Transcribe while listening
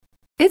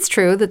It's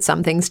true that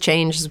some things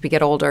change as we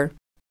get older.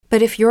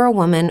 But if you're a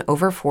woman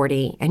over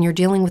 40 and you're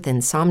dealing with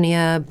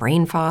insomnia,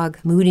 brain fog,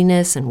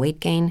 moodiness, and weight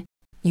gain,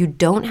 you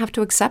don't have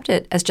to accept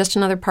it as just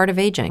another part of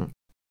aging.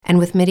 And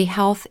with MIDI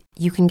Health,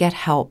 you can get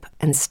help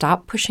and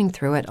stop pushing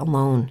through it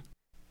alone.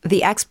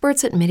 The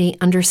experts at MIDI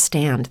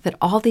understand that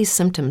all these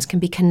symptoms can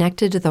be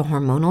connected to the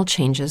hormonal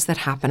changes that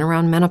happen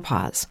around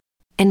menopause,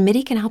 and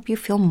MIDI can help you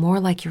feel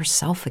more like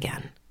yourself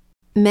again.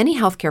 Many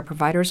healthcare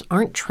providers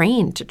aren't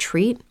trained to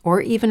treat or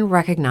even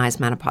recognize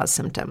menopause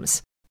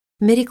symptoms.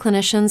 MIDI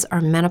clinicians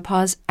are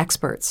menopause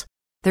experts.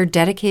 They're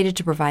dedicated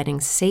to providing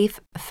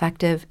safe,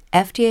 effective,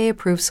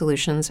 FDA-approved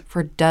solutions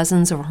for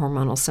dozens of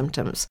hormonal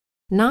symptoms,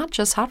 not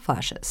just hot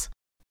flashes.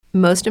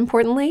 Most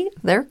importantly,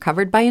 they're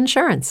covered by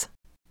insurance.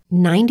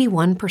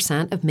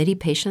 91% of MIDI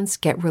patients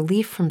get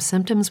relief from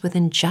symptoms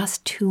within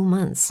just 2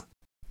 months.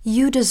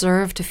 You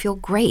deserve to feel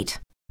great.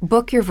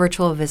 Book your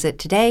virtual visit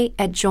today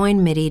at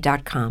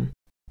joinmidi.com.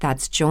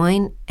 That's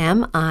joinmidi.com.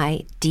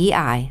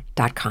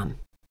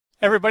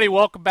 Everybody,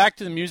 welcome back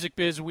to the Music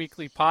Biz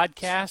Weekly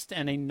podcast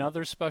and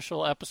another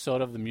special episode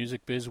of the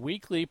Music Biz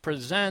Weekly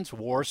presents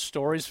War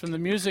Stories from the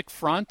Music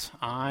Front.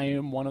 I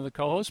am one of the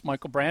co-hosts,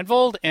 Michael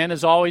Brandvold, and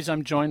as always,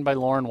 I'm joined by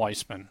Lauren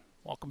Weissman.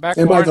 Welcome back,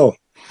 Hey, Lauren. Michael.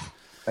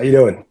 How you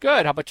doing?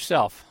 Good. How about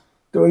yourself?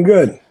 Doing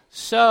good.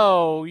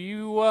 So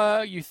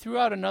you threw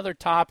out another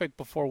topic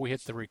before we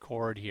hit the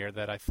record here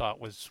that I thought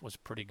was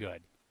pretty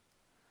good.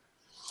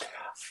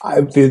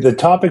 The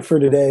topic for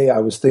today I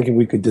was thinking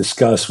we could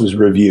discuss was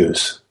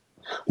reviews.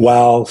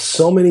 While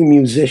so many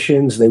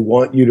musicians, they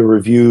want you to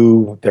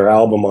review their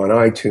album on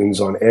iTunes,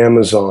 on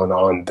Amazon,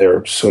 on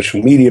their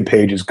social media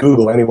pages,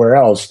 Google, anywhere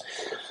else,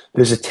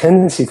 there's a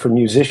tendency for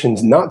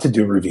musicians not to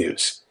do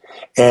reviews.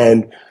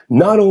 And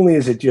not only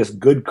is it just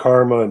good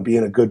karma and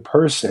being a good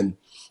person,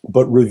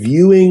 but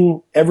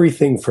reviewing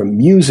everything from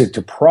music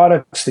to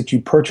products that you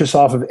purchase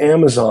off of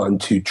Amazon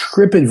to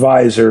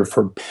TripAdvisor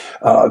for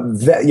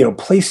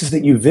places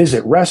that you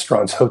visit,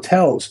 restaurants,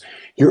 hotels,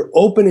 you're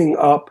opening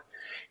up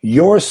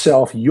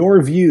yourself,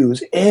 your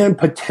views, and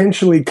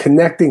potentially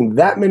connecting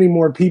that many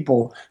more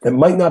people that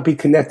might not be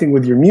connecting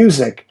with your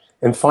music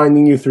and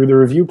finding you through the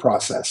review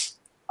process.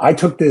 I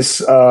took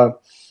this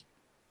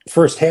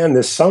firsthand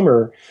this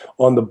summer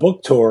on the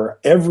book tour.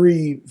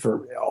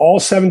 For all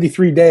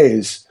 73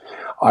 days,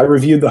 I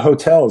reviewed the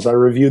hotels, I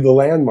reviewed the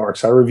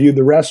landmarks, I reviewed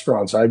the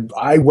restaurants.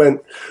 I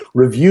went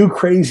review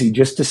crazy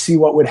just to see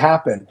what would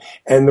happen.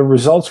 And the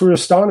results were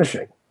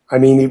astonishing. I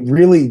mean, it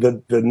really,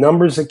 the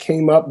numbers that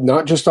came up,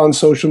 not just on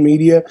social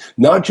media,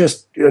 not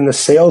just in the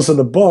sales of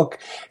the book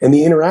and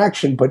the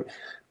interaction, but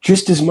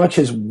just as much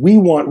as we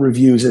want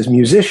reviews as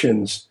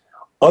musicians,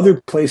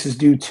 other places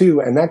do too.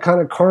 And that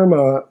kind of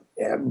karma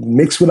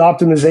mixed with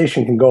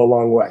optimization can go a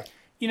long way.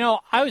 You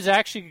know, I was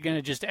actually going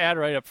to just add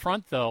right up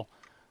front, though,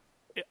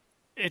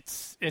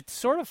 it's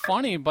sort of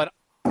funny, but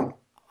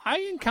I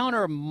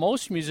encounter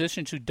most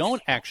musicians who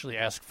don't actually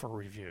ask for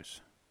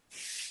reviews.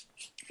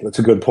 That's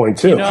a good point,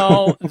 too. You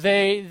know,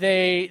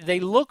 they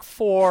look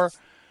for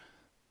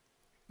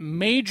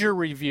major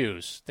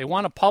reviews. They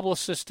want a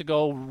publicist to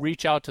go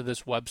reach out to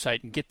this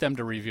website and get them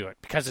to review it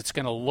because it's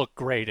going to look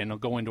great and it'll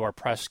go into our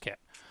press kit.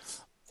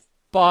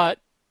 But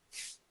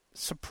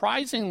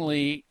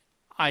surprisingly,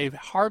 I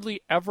hardly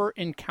ever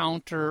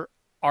encounter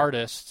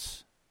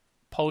artists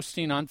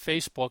posting on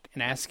Facebook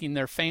and asking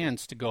their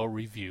fans to go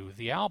review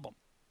the album.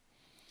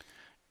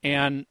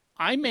 And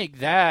I make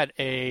that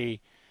a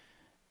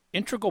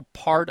integral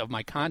part of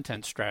my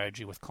content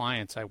strategy with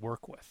clients I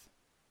work with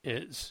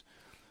is,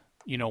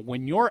 you know,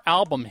 when your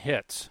album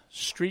hits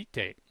street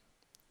date,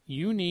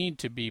 you need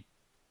to be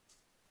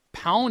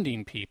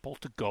pounding people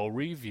to go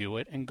review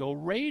it and go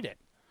rate it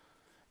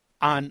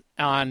on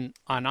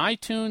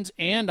iTunes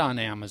and on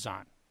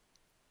Amazon.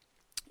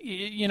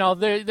 You know,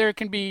 there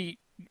can be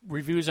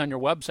reviews on your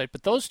website,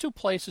 but those two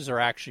places are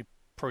actually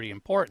pretty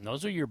important.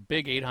 Those are your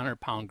big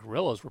 800-pound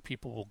gorillas where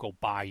people will go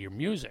buy your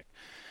music.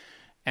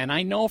 And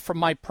I know from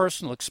my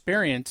personal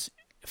experience,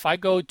 if I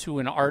go to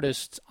an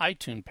artist's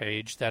iTunes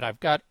page that I've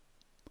got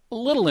a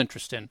little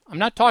interest in, I'm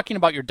not talking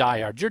about your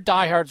diehards. Your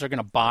diehards are going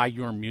to buy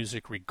your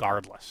music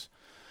regardless.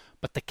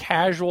 But the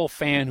casual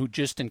fan who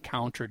just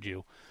encountered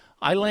you,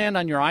 I land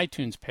on your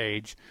iTunes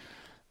page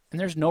and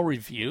there's no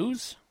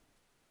reviews.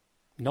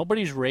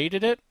 Nobody's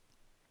rated it.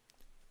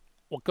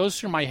 What goes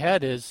through my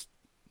head is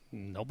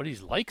nobody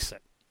likes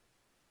it.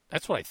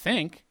 That's what I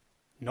think.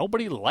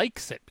 Nobody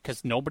likes it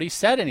because nobody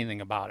said anything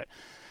about it.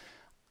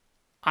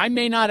 I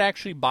may not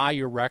actually buy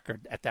your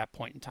record at that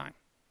point in time.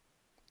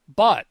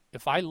 But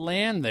if I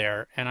land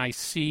there and I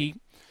see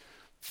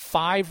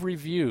 5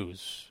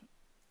 reviews,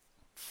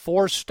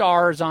 4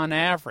 stars on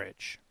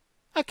average,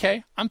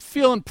 okay, I'm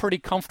feeling pretty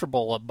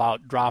comfortable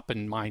about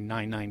dropping my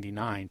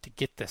 $9.99 to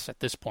get this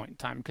at this point in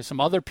time because some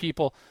other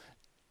people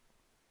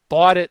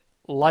bought it,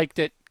 liked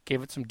it,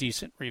 gave it some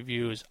decent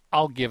reviews.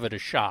 I'll give it a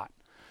shot.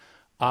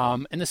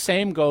 And the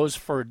same goes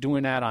for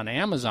doing that on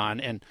Amazon.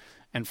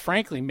 And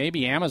frankly,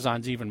 maybe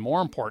Amazon's even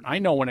more important. I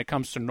know when it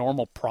comes to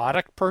normal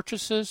product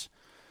purchases,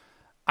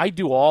 I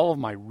do all of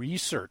my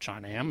research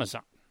on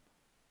Amazon.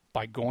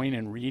 by going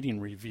and reading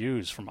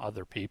reviews from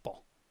other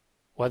people,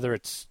 whether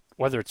it's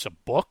a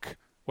book,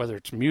 whether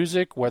it's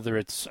music, whether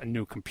it's a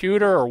new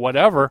computer or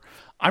whatever.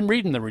 I'm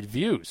reading the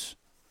reviews.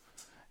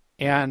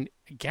 And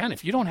again,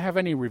 if you don't have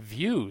any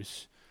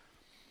reviews,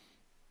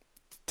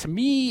 to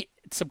me,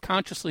 it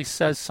subconsciously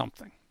says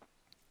something.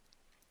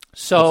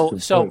 So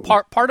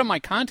part of my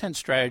content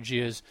strategy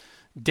is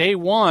day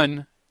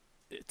one,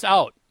 it's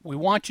out. We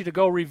want you to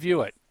go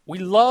review it. We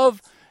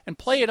love, and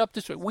play it up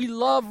this way, we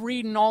love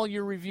reading all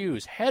your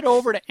reviews. Head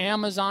over to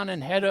Amazon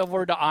and head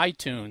over to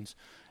iTunes,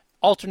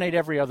 alternate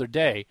every other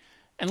day,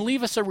 and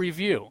leave us a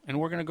review, and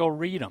we're going to go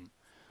read them.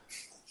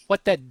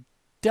 What that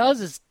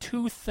does is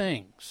two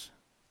things.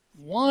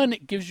 One,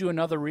 it gives you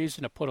another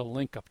reason to put a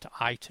link up to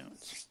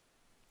iTunes.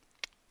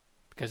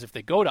 Because if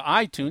they go to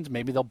iTunes,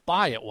 maybe they'll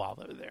buy it while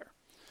they're there.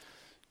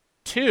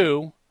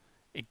 Two,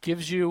 it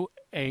gives you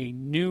a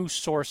new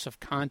source of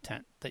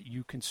content that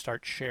you can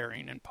start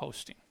sharing and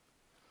posting.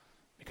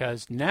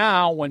 Because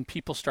now when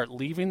people start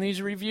leaving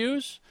these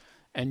reviews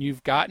and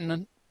you've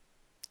gotten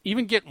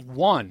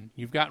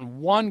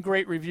one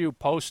great review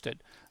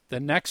posted, the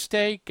next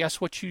day, guess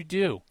what you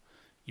do?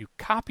 You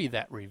copy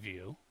that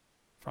review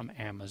from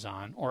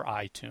Amazon or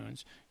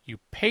iTunes, you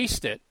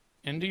paste it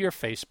into your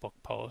Facebook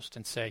post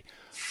and say,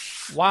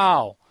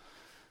 wow,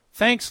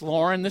 thanks,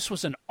 Lauren, this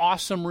was an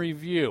awesome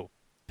review.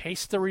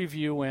 Paste the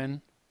review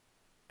in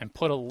and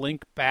put a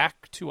link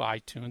back to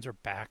iTunes or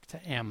back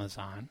to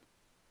Amazon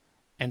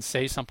and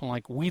say something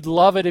like, we'd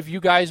love it if you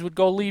guys would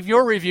go leave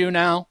your review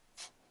now.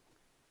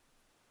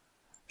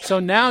 So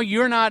now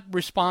you're not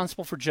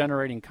responsible for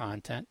generating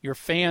content. Your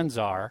fans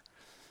are.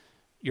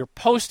 You're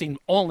posting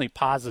only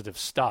positive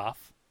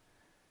stuff.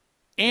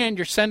 And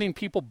you're sending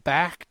people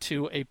back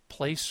to a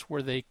place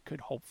where they could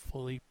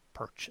hopefully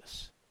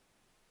purchase.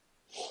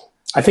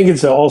 I think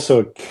it's also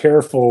a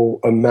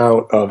careful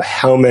amount of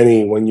how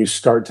many when you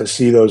start to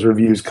see those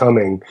reviews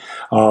coming.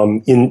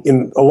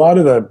 In a lot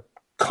of the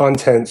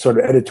content, sort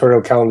of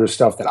editorial calendar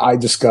stuff that I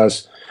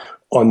discuss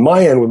on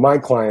my end with my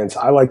clients,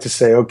 I like to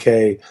say,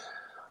 okay,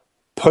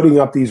 putting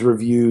up these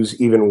reviews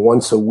even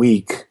once a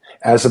week,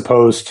 as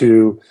opposed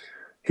to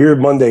here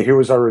Monday, here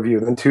was our review,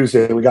 then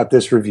Tuesday we got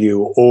this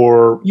review,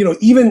 or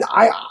even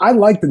I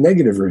like the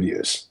negative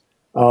reviews.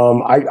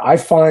 I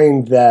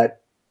find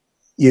that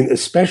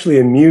especially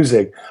in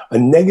music, a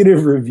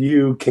negative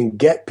review can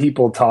get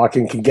people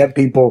talking, can get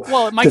people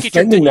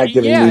defending that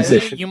given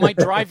musician. You might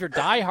drive your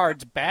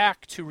diehards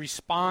back to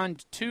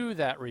respond to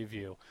that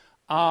review.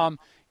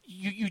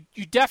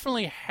 You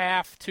definitely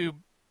have to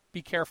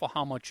be careful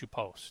how much you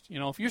post.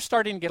 If you're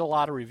starting to get a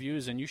lot of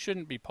reviews, and you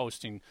shouldn't be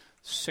posting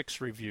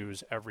 6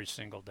 reviews every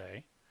single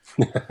day.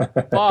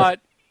 But,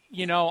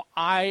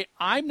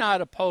 I'm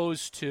not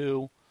opposed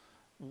to,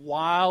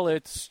 while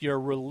it's your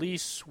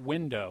release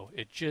window,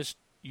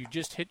 you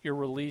just hit your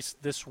release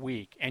this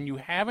week, and you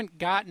haven't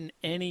gotten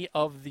any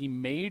of the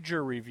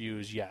major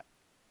reviews yet.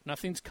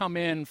 Nothing's come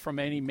in from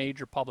any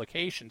major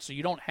publication, so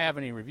you don't have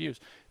any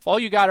reviews. If all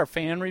you got are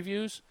fan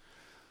reviews,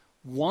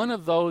 one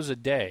of those a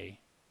day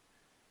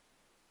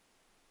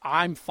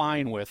I'm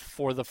fine with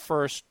for the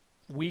first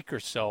week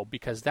or so,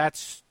 because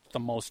that's the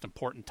most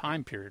important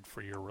time period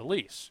for your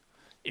release.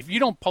 If you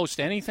don't post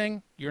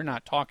anything, you're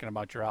not talking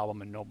about your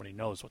album and nobody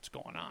knows what's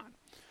going on.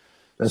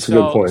 That's a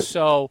good point.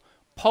 So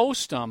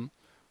post them,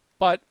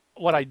 but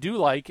what I do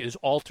like is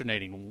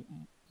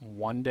alternating.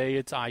 One day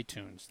it's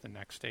iTunes, the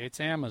next day it's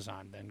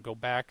Amazon, then go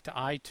back to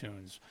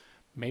iTunes.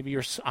 Maybe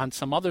you're on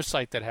some other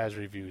site that has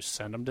reviews,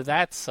 send them to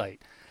that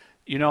site.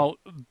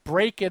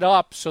 Break it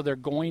up so they're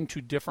going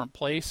to different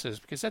places,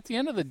 because at the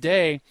end of the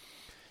day,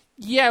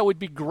 yeah, it would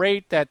be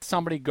great that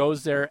somebody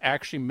goes there,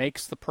 actually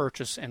makes the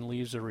purchase and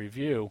leaves a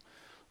review.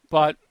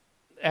 But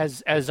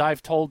as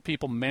I've told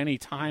people many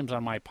times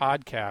on my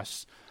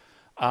podcasts,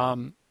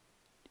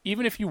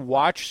 even if you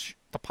watch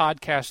the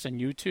podcast on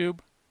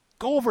YouTube,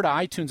 go over to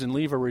iTunes and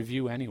leave a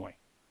review anyway.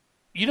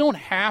 You don't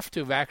have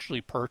to have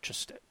actually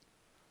purchased it.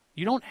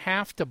 You don't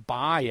have to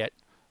buy it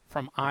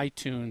from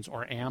iTunes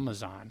or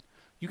Amazon.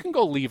 You can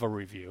go leave a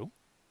review.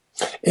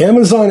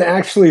 Amazon,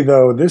 actually,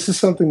 though, this is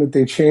something that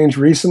they changed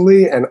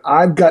recently, and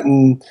I've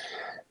gotten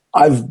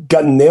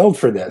nailed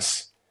for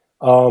this.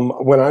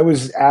 When I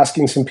was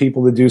asking some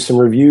people to do some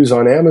reviews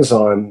on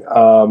Amazon,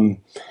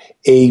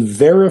 a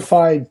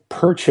verified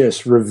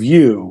purchase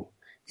review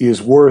is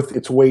worth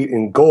its weight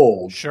in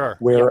gold. Sure.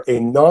 Where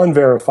a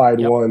non-verified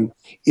one,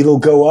 it'll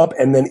go up,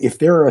 and then if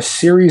there are a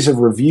series of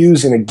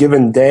reviews in a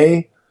given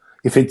day,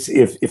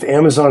 if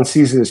Amazon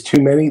sees it as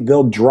too many,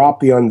 they'll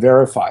drop the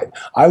unverified.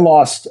 I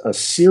lost a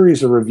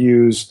series of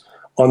reviews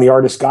on the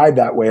Artist Guide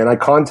that way, and I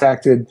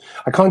contacted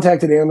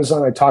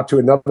Amazon. I talked to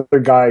another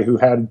guy who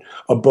had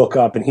a book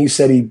up, and he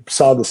said he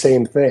saw the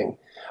same thing.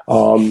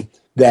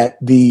 That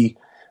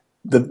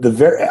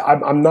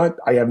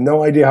I have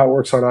no idea how it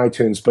works on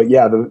iTunes, but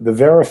yeah, the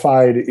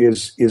verified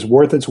is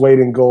worth its weight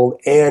in gold,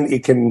 and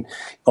it can,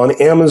 on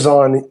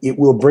Amazon, it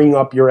will bring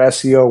up your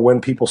SEO when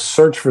people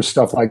search for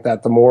stuff like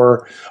that. The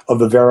more of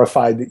the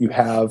verified that you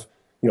have,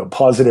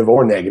 positive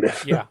or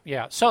negative.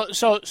 Yeah.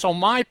 So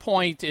my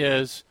point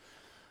is,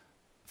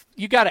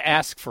 you got to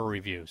ask for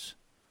reviews.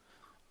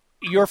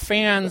 Your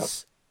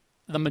fans,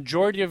 the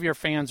majority of your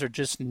fans are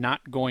just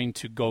not going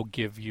to go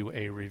give you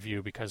a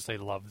review because they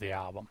love the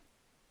album.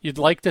 You'd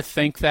like to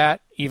think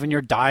that even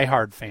your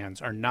diehard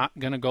fans are not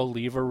going to go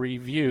leave a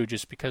review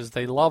just because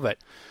they love it.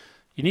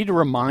 You need to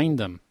remind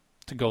them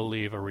to go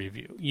leave a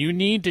review. You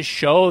need to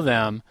show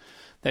them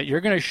that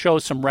you're going to show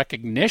some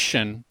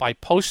recognition by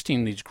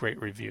posting these great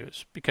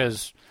reviews,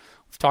 because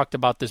we've talked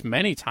about this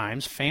many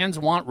times. Fans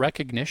want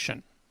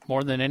recognition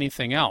more than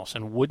anything else.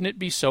 And wouldn't it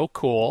be so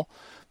cool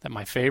that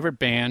my favorite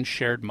band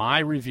shared my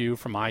review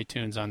from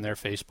iTunes on their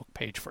Facebook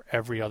page for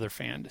every other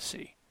fan to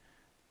see?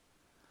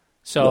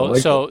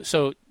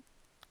 So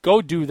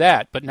go do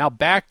that. But now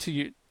back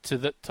to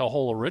the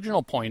whole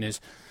original point is,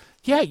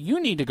 yeah,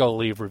 you need to go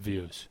leave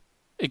reviews.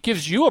 It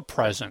gives you a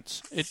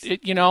presence.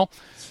 It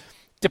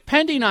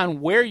depending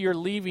on where you're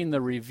leaving the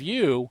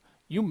review,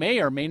 you may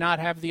or may not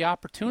have the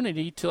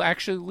opportunity to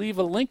actually leave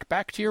a link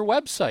back to your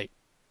website.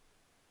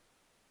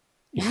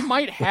 You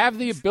might have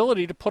the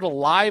ability to put a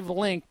live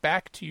link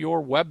back to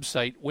your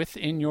website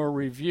within your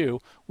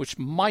review, which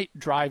might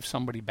drive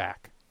somebody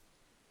back.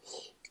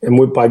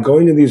 And by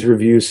going to these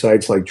review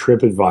sites like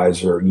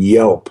TripAdvisor,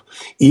 Yelp,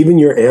 even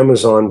your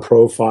Amazon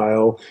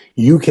profile,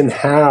 you can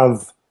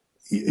have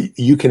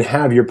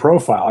your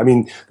profile. I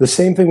mean, the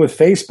same thing with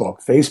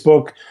Facebook.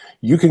 Facebook,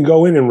 you can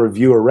go in and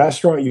review a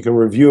restaurant. You can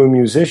review a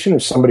musician.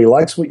 If somebody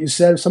likes what you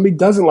said, if somebody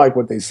doesn't like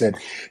what they said,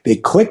 they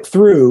click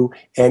through,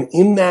 and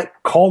in that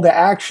call to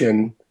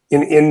action,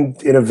 in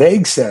a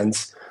vague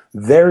sense,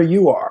 there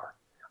you are.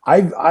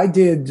 I've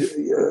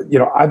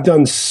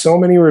done so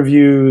many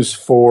reviews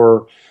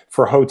for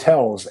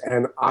hotels,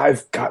 and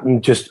I've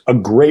gotten just a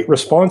great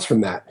response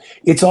from that.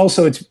 It's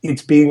also,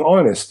 it's being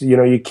honest.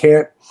 You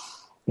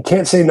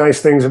can't say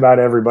nice things about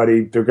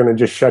everybody. They're going to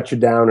just shut you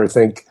down or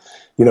think,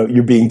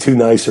 you're being too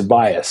nice or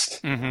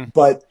biased. Mm-hmm.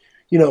 But,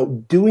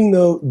 doing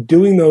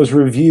those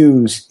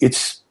reviews,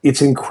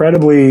 it's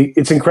incredibly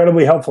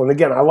helpful. And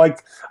again, I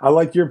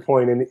like your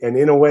point, and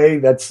in a way,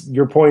 that's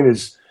your point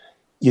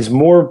is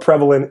more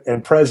prevalent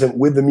and present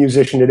with the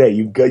musician today.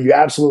 You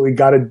absolutely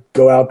got to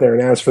go out there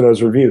and ask for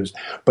those reviews.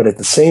 But at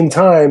the same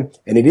time,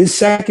 and it is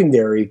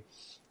secondary,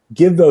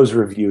 give those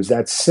reviews.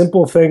 That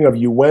simple thing of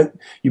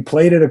you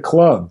played at a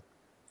club,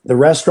 the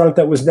restaurant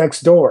that was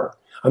next door.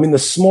 I mean, the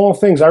small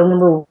things. I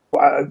remember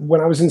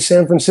when I was in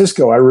San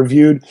Francisco, I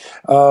reviewed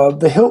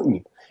the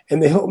Hilton.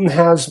 And the Hilton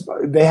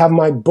they have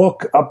my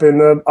book up in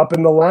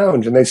the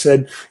lounge, and they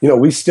said,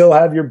 we still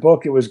have your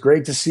book. It was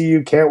great to see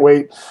you. Can't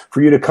wait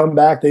for you to come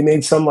back. They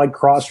made some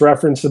cross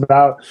reference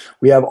about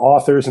we have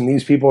authors and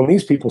these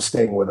people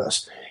staying with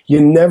us. You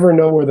never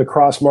know where the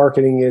cross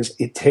marketing is.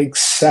 It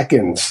takes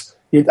seconds.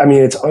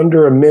 It's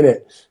under a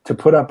minute to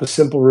put up a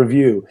simple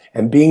review,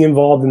 and being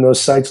involved in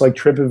those sites like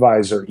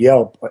TripAdvisor,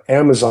 Yelp,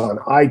 Amazon,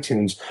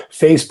 iTunes,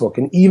 Facebook,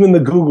 and even the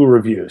Google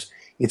reviews.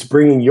 It's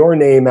bringing your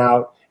name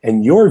out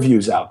and your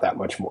views out that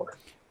much more.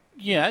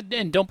 Yeah,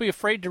 and don't be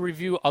afraid to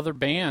review other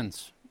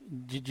bands.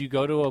 Did you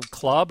go to a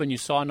club and you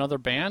saw another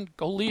band?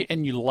 Go leave,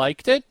 and you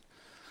liked it?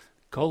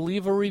 Go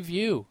leave a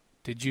review.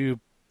 Did you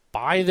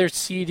buy their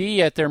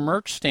CD at their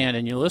merch stand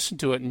and you listened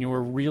to it and you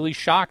were really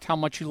shocked how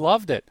much you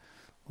loved it?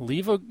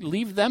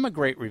 Leave them a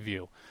great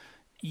review.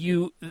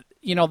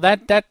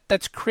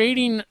 That's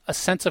creating a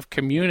sense of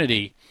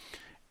community.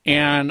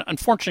 And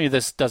unfortunately,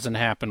 this doesn't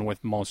happen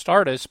with most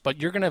artists, but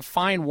you're going to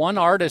find one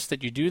artist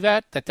that you do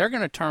that they're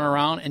going to turn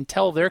around and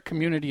tell their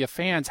community of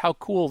fans how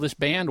cool this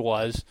band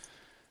was,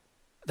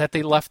 that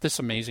they left this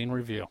amazing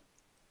review.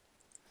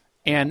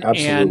 And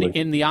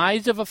in the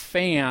eyes of a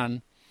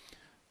fan,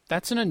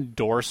 that's an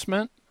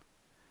endorsement.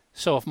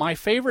 So if my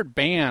favorite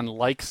band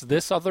likes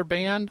this other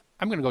band,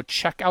 I'm going to go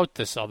check out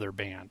this other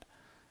band.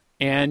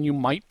 And you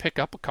might pick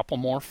up a couple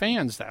more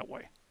fans that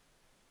way.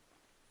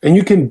 And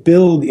you can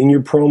build in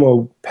your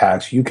promo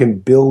packs, you can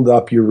build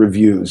up your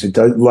reviews. It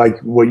does, like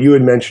what you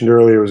had mentioned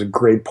earlier was a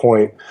great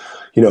point.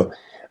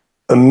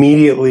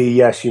 Immediately,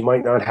 yes, you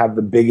might not have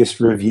the biggest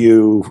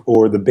review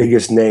or the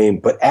biggest name,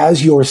 but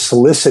as you're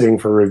soliciting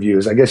for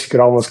reviews, I guess you could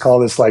almost call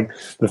this like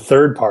the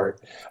third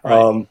part.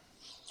 Right.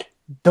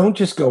 Don't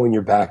just go in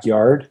your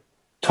backyard.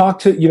 Talk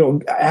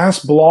to,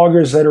 ask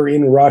bloggers that are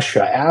in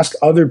Russia, ask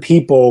other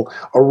people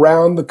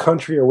around the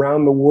country,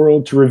 around the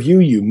world to review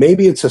you.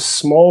 Maybe it's a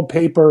small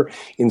paper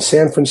in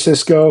San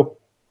Francisco,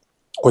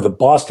 or the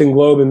Boston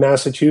Globe in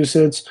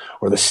Massachusetts,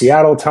 or the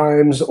Seattle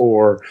Times,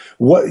 or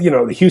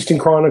the Houston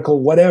Chronicle,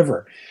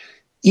 whatever.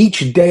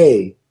 Each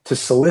day to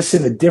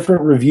solicit a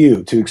different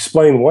review, to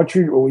explain what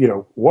you're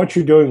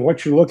doing,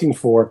 what you're looking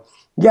for.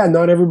 Yeah,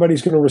 not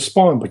everybody's going to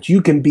respond, but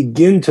you can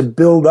begin to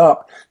build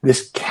up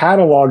this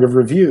catalog of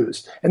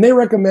reviews. And they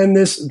recommend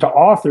this to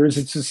authors.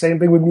 It's the same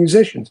thing with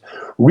musicians.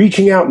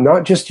 Reaching out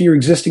not just to your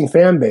existing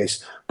fan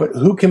base, but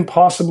who can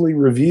possibly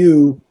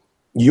review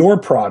your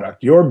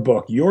product, your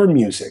book, your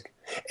music.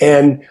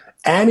 And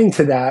adding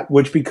to that,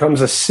 which becomes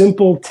a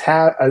simple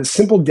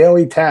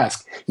daily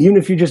task, even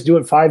if you just do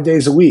it 5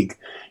 days a week,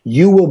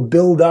 you will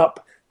build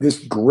up this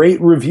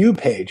great review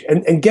page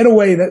and get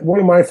away. That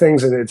one of my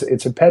things, and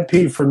it's a pet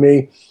peeve for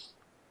me.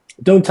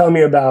 Don't tell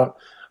me about,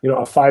 a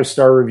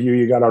 5-star review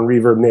you got on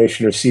Reverb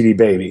Nation or CD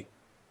Baby.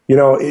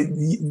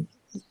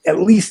 At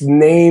least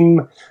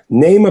name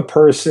a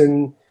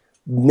person,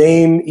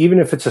 even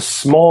if it's a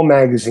small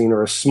magazine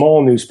or a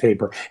small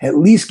newspaper, at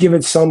least give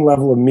it some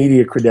level of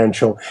media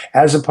credential,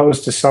 as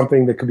opposed to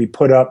something that could be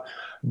put up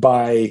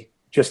by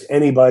just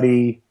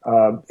anybody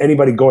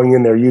going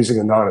in there using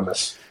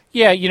anonymous.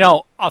 Yeah,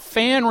 a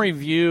fan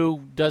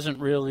review doesn't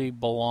really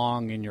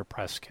belong in your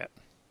press kit.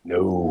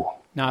 No.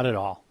 Not at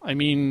all. I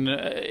mean,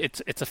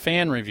 it's a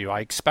fan review. I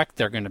expect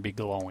they're going to be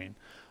glowing.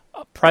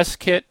 A press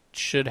kit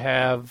should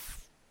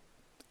have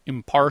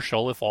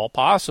impartial, if all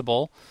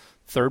possible,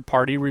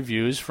 third-party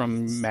reviews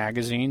from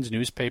magazines,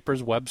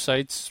 newspapers,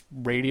 websites,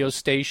 radio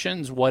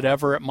stations,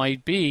 whatever it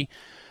might be.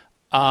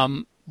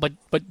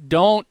 But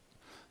don't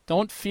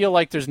feel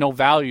like there's no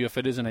value if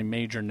it isn't a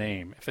major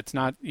name. If it's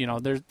not,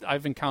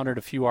 I've encountered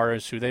a few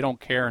artists who they don't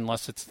care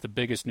unless it's the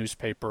biggest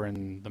newspaper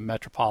in the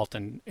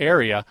metropolitan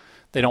area.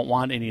 They don't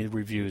want any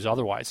reviews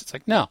otherwise. It's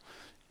like, no,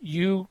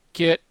 you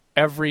get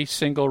every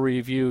single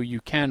review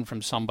you can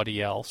from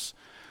somebody else.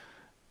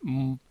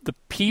 The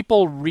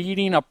people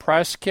reading a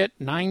press kit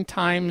 9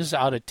 times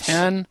out of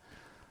 10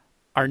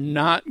 are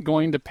not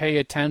going to pay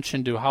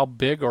attention to how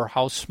big or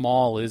how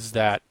small is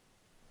that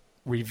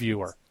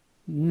reviewer.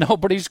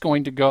 Nobody's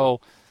going to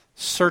go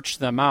search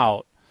them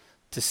out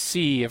to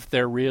see if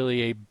they're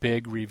really a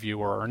big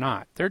reviewer or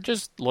not. They're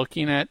just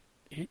looking at,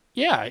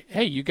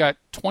 hey, you got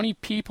 20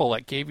 people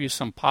that gave you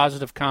some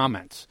positive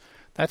comments.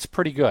 That's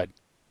pretty good.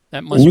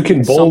 That must you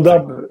can bold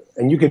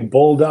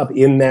up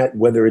in that,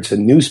 whether it's a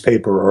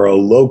newspaper or a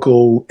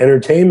local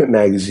entertainment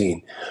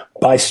magazine,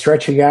 by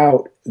stretching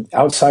out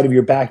outside of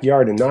your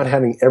backyard and not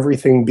having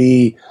everything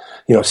be,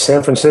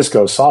 San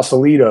Francisco,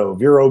 Sausalito,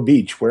 Vero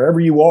Beach, wherever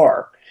you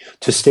are,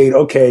 to state,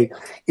 okay,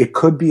 it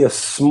could be a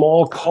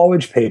small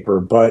college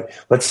paper, but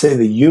let's say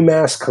the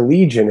UMass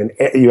Collegian, and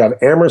you have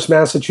Amherst,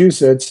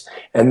 Massachusetts,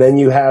 and then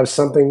you have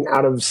something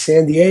out of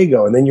San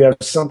Diego, and then you have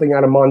something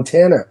out of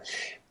Montana.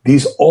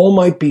 These all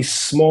might be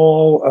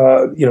small,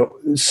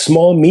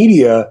 small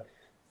media,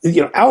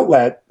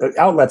 outlets,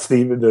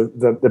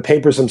 the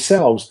papers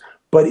themselves,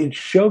 but it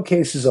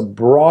showcases a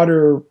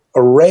broader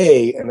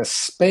array and a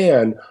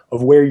span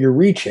of where you're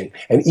reaching.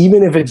 And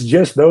even if it's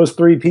just those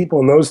 3 people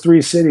in those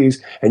 3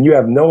 cities and you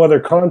have no other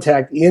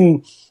contact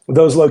in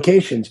those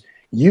locations,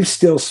 you've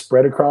still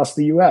spread across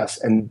the U.S.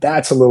 And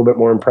that's a little bit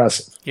more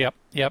impressive.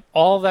 Yep.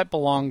 All of that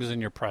belongs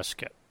in your press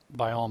kit,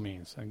 by all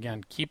means.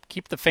 Again,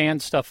 keep the fan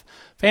stuff.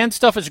 Fan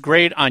stuff is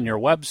great on your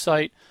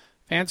website.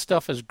 Fan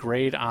stuff is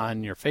great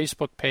on your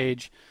Facebook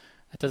page.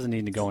 It doesn't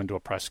need to go into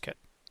a press kit.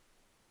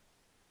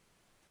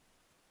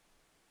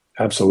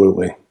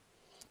 Absolutely.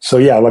 So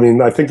yeah, I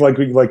mean, I think like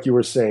you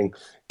were saying,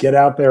 get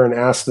out there and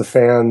ask the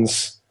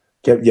fans,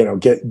 get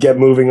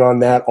moving on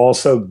that.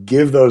 Also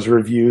give those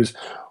reviews,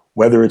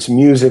 whether it's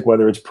music,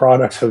 whether it's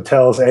products,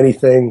 hotels,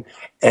 anything,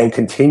 and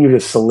continue to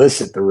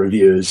solicit the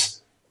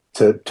reviews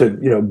to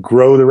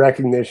grow the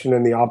recognition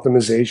and the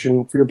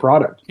optimization for your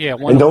product. Yeah.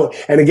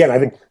 And again, I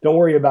think don't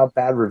worry about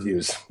bad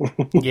reviews.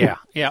 Yeah.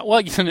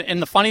 Well,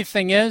 and the funny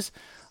thing is,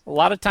 a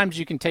lot of times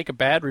you can take a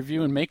bad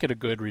review and make it a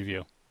good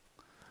review.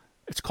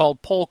 It's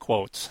called pull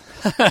quotes.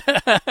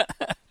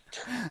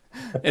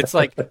 It's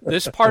like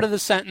this part of the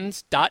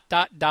sentence, ... that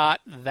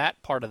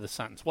part of the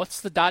sentence.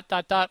 What's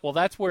the ... Well,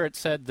 that's where it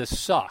said this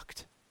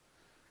sucked.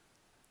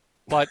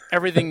 But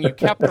everything you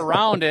kept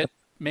around it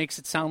makes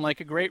it sound like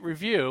a great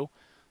review.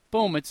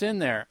 Boom, it's in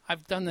there.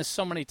 I've done this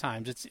so many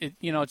times. It's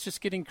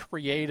just getting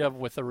creative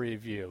with a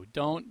review.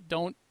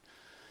 Don't.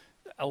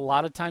 A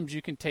lot of times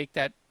you can take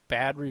that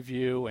bad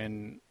review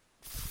and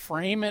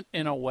frame it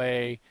in a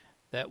way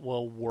that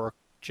will work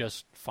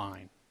just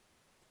fine.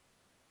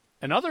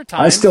 And other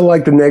times, I still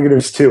like the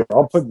negatives too.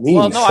 I'll put memes.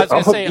 Well, no, I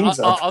was going to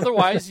say,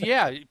 otherwise,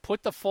 yeah,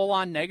 put the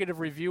full-on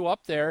negative review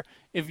up there.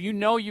 If you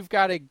know you've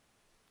got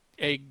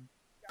a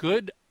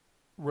good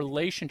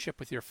relationship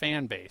with your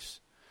fan base,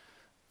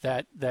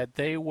 that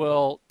they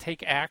will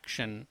take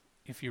action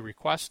if you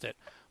request it,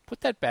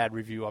 put that bad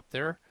review up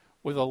there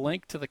with a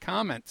link to the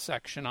comment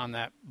section on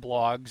that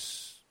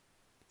blog's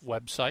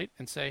website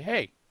and say,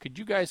 hey, could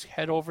you guys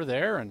head over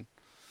there and,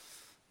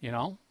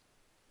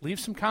 leave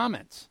some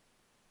comments.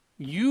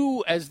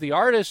 You, as the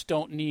artist,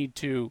 don't need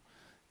to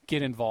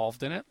get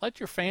involved in it. Let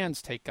your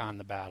fans take on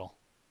the battle.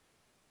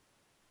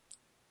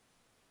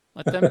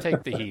 Let them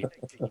take the heat.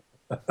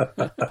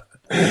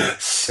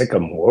 Sick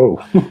 'em.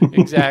 Whoa.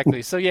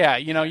 Exactly. So yeah,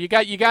 you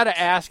got to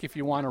ask if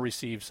you want to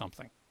receive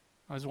something.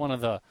 That was one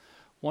of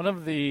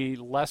the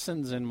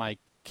lessons in my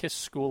KISS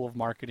School of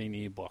Marketing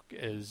ebook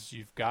is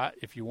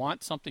if you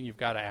want something, you've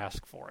got to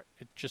ask for it.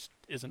 It just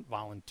isn't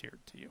volunteered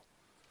to you.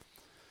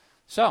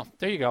 So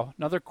there you go.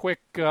 Another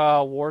quick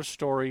War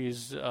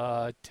Stories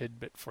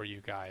tidbit for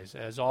you guys.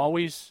 As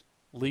always,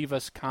 leave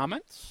us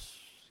comments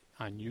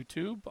on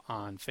YouTube,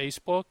 on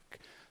Facebook,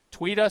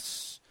 tweet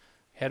us,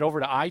 head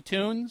over to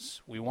iTunes.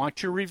 We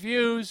want your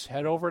reviews.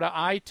 Head over to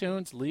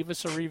iTunes, leave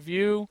us a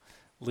review,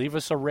 leave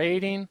us a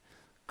rating,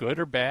 good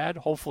or bad.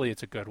 Hopefully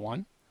it's a good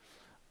one.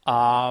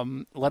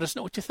 Let us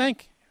know what you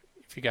think.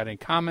 If you got any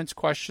comments,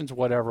 questions,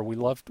 whatever, we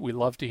love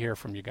to hear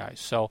from you guys.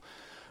 So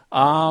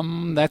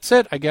that's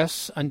it, I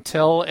guess,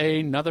 until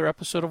another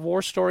episode of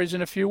War Stories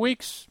in a few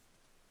weeks.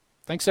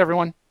 Thanks,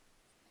 everyone.